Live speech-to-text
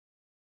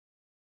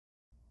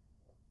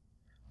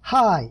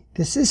Hi,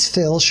 this is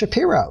Phil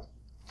Shapiro.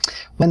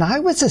 When I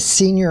was a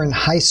senior in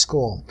high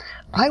school,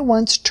 I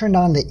once turned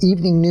on the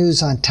evening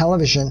news on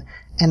television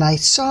and I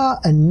saw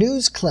a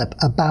news clip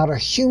about a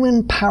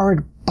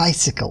human-powered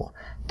bicycle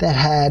that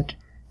had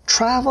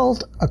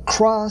traveled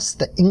across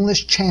the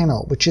English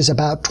Channel, which is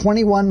about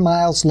 21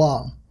 miles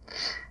long.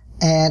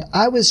 And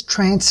I was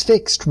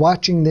transfixed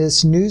watching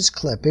this news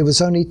clip. It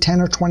was only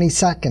 10 or 20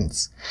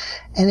 seconds.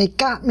 And it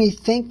got me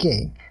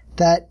thinking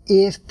that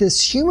if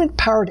this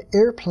human-powered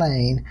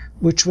airplane,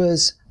 which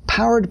was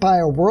powered by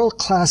a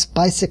world-class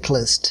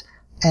bicyclist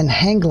and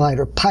hang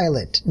glider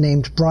pilot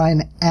named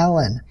Brian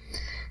Allen,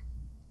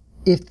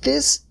 if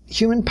this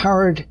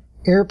human-powered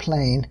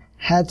airplane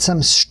had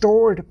some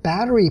stored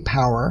battery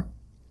power,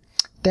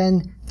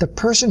 then the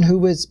person who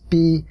would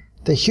be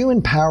the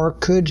human power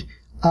could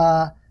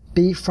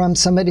be from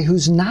somebody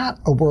who's not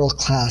a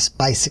world-class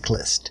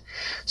bicyclist.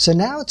 So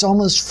now it's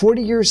almost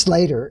 40 years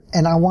later,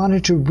 and I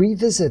wanted to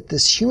revisit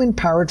this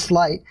human-powered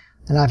flight,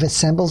 and I've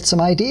assembled some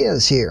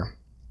ideas here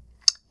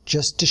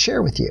just to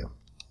share with you.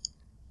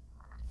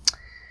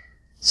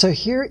 So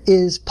here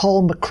is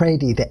Paul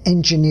McCrady, the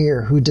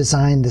engineer who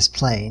designed this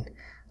plane.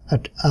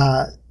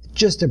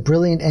 Just a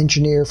brilliant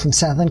engineer from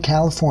Southern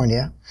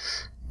California.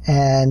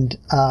 And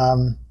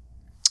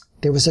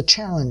there was a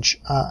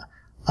challenge,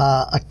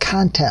 a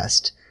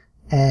contest.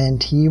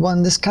 And he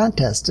won this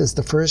contest as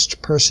the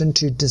first person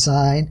to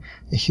design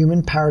a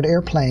human-powered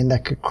airplane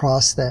that could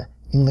cross the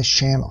English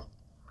Channel.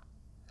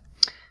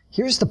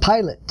 Here's the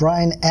pilot,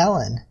 Brian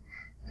Allen,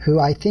 who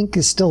I think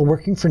is still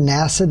working for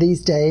NASA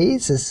these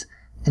days as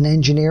an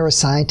engineer or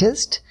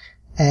scientist.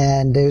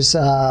 And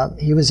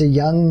he was a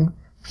young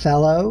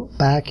fellow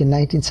back in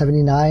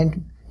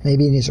 1979,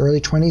 maybe in his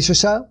early 20s or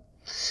so.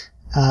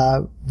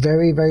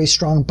 Very, very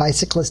strong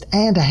bicyclist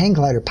and a hang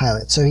glider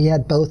pilot. So he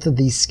had both of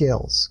these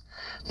skills.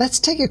 Let's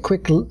take a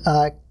quick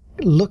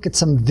look at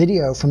some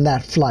video from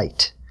that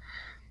flight.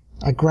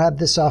 I grabbed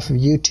this off of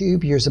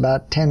YouTube. Here's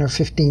about 10 or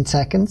 15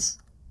 seconds.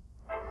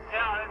 Yeah,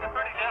 there's a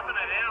pretty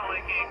definite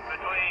interlinking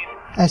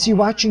between... As you're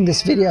watching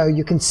this video,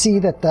 you can see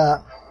that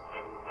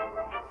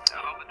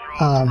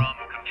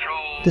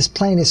this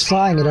plane is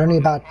flying at only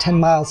about 10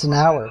 miles an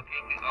hour,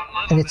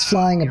 and it's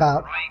flying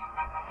about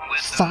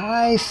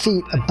 5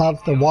 feet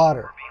above the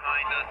water.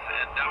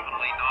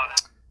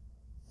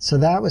 So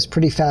that was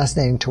pretty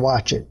fascinating to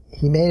watch it.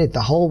 He made it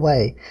the whole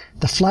way.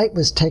 The flight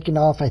was taken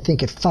off, I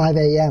think, at 5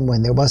 a.m.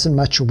 when there wasn't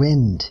much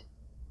wind.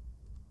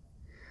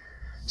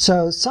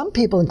 So some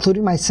people,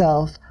 including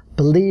myself,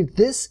 believe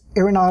this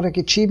aeronautic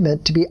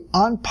achievement to be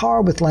on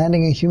par with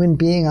landing a human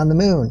being on the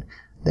moon.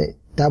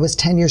 That was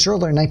 10 years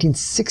earlier, in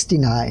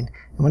 1969.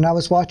 And when I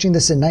was watching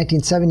this in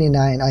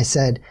 1979, I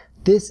said,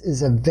 this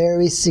is a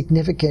very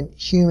significant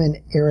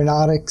human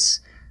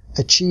aeronautics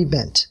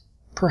achievement,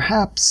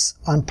 perhaps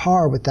on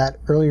par with that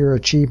earlier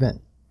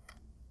achievement.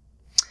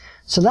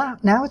 So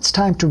now it's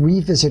time to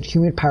revisit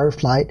human-powered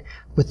flight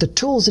with the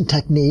tools and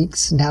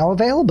techniques now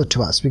available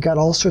to us. We've got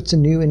all sorts of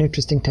new and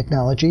interesting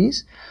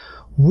technologies.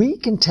 We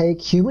can take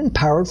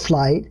human-powered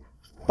flight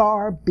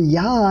far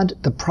beyond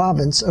the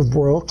province of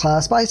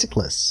world-class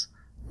bicyclists.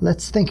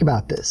 Let's think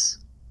about this.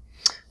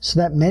 So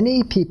that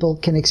many people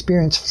can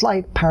experience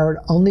flight powered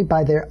only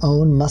by their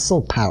own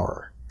muscle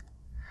power.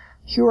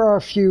 Here are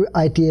a few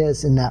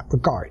ideas in that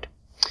regard.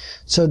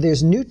 So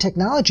there's new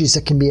technologies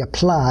that can be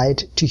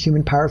applied to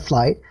human-powered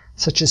flight,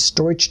 such as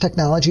storage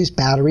technologies,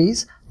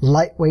 batteries,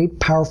 lightweight,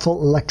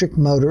 powerful electric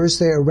motors.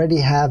 They already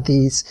have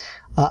these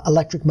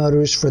electric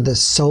motors for the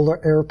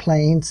solar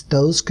airplanes.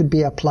 Those could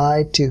be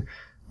applied to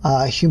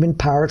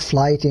human-powered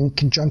flight in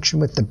conjunction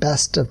with the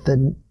best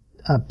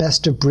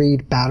of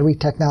breed battery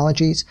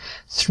technologies.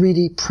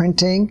 3D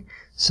printing,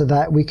 so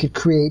that we could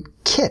create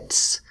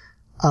kits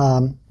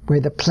where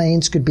the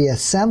planes could be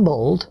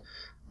assembled.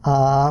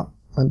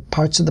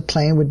 Parts of the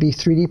plane would be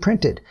 3D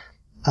printed.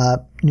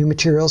 New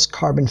materials,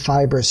 carbon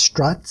fiber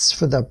struts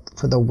for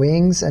the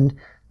wings, and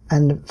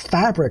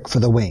fabric for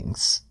the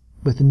wings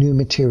with new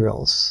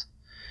materials.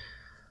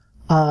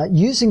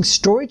 Using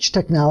storage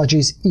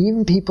technologies,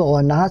 even people who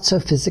are not so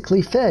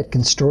physically fit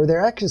can store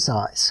their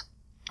exercise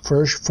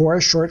for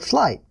a short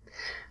flight.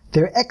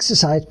 Their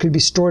exercise could be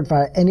stored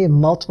via any of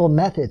multiple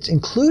methods,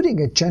 including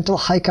a gentle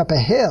hike up a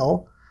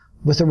hill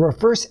with a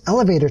reverse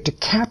elevator to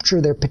capture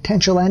their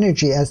potential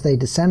energy as they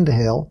descend the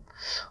hill.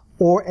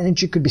 Or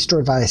energy could be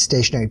stored via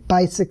stationary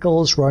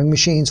bicycles, rowing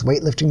machines,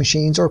 weightlifting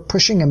machines, or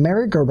pushing a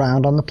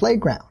merry-go-round on the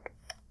playground.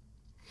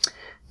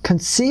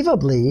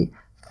 Conceivably,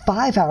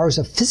 5 hours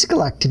of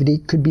physical activity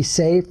could be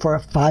saved for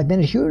a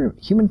 5-minute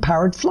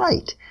human-powered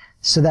flight,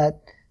 so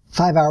that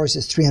 5 hours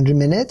is 300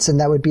 minutes, and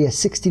that would be a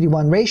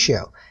 60-to-1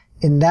 ratio.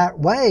 In that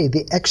way,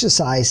 the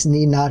exercise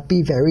need not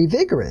be very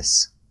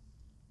vigorous.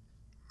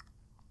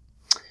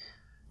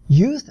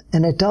 Youth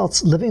and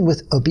adults living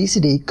with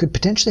obesity could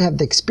potentially have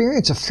the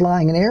experience of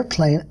flying an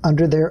airplane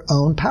under their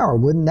own power.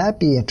 Wouldn't that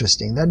be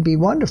interesting? That'd be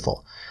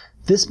wonderful.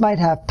 This might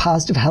have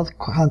positive health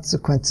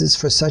consequences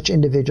for such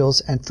individuals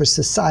and for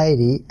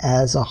society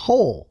as a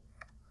whole.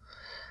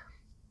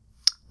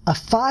 A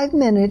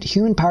 5-minute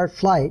human-powered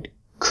flight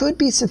could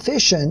be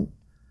sufficient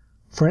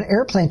for an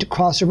airplane to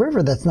cross a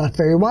river that's not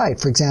very wide.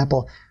 For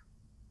example,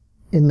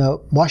 in the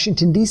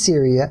Washington, D.C.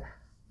 area,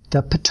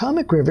 the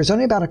Potomac River is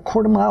only about a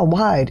quarter mile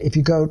wide. If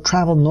you go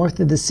travel north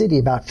of the city,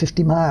 about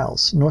 50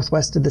 miles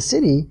northwest of the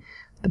city,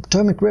 the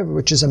Potomac River,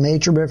 which is a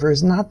major river,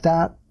 is not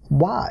that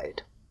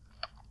wide.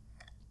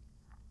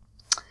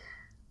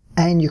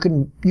 And you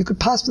could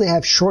possibly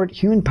have short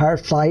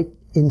human-powered flight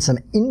in some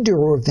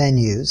indoor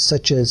venues,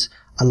 such as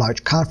a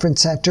large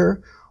conference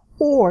center,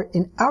 or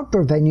in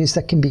outdoor venues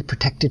that can be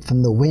protected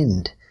from the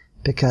wind,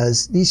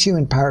 because these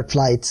human-powered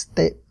flights,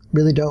 they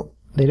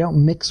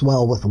don't mix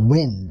well with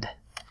wind.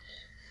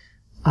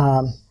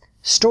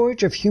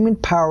 Storage of human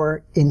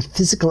power in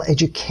physical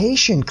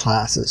education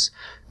classes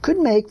could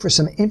make for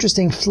some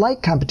interesting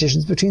flight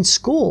competitions between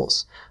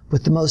schools,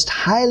 with the most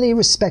highly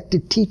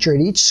respected teacher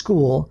at each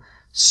school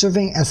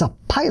serving as a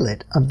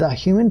pilot of the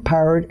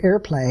human-powered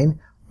airplane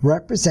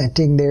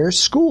representing their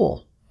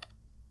school.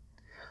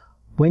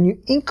 When you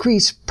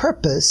increase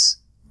purpose,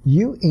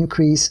 you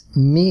increase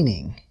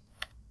meaning.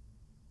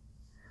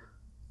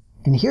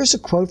 And here's a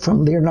quote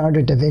from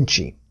Leonardo da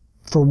Vinci.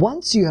 "For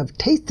once you have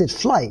tasted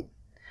flight,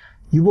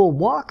 you will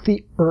walk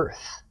the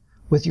earth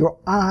with your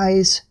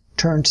eyes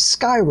turned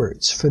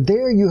skywards, for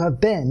there you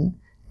have been,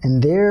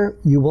 and there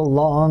you will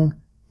long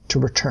to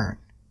return."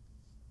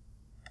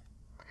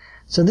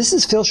 So this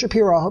is Phil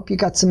Shapiro. I hope you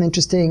got some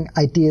interesting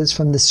ideas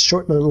from this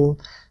short little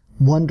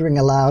wondering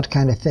aloud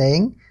kind of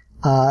thing.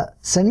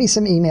 Send me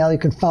some email. You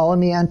can follow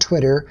me on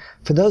Twitter.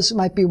 For those who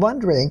might be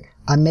wondering,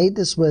 I made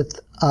this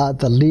with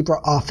the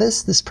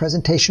LibreOffice. This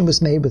presentation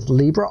was made with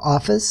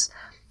LibreOffice.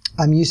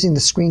 I'm using the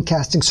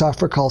screencasting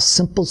software called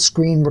Simple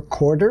Screen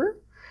Recorder.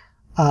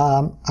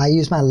 I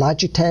use my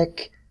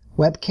Logitech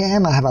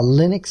webcam. I have a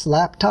Linux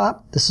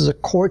laptop. This is a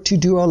Core 2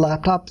 Duo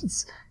laptop.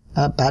 It's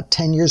about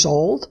 10 years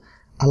old.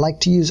 I like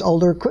to use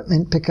older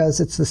equipment because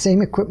it's the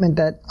same equipment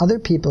that other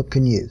people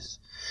can use.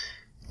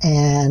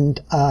 And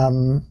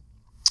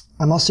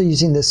I'm also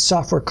using this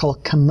software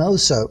called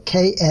Kamoso,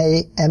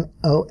 K-A-M-O-S-O,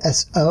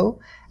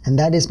 and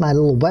that is my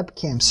little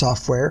webcam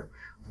software,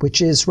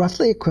 which is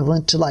roughly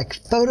equivalent to like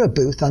Photo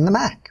Booth on the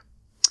Mac.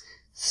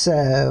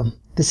 So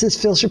this is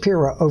Phil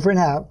Shapiro, over and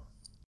out.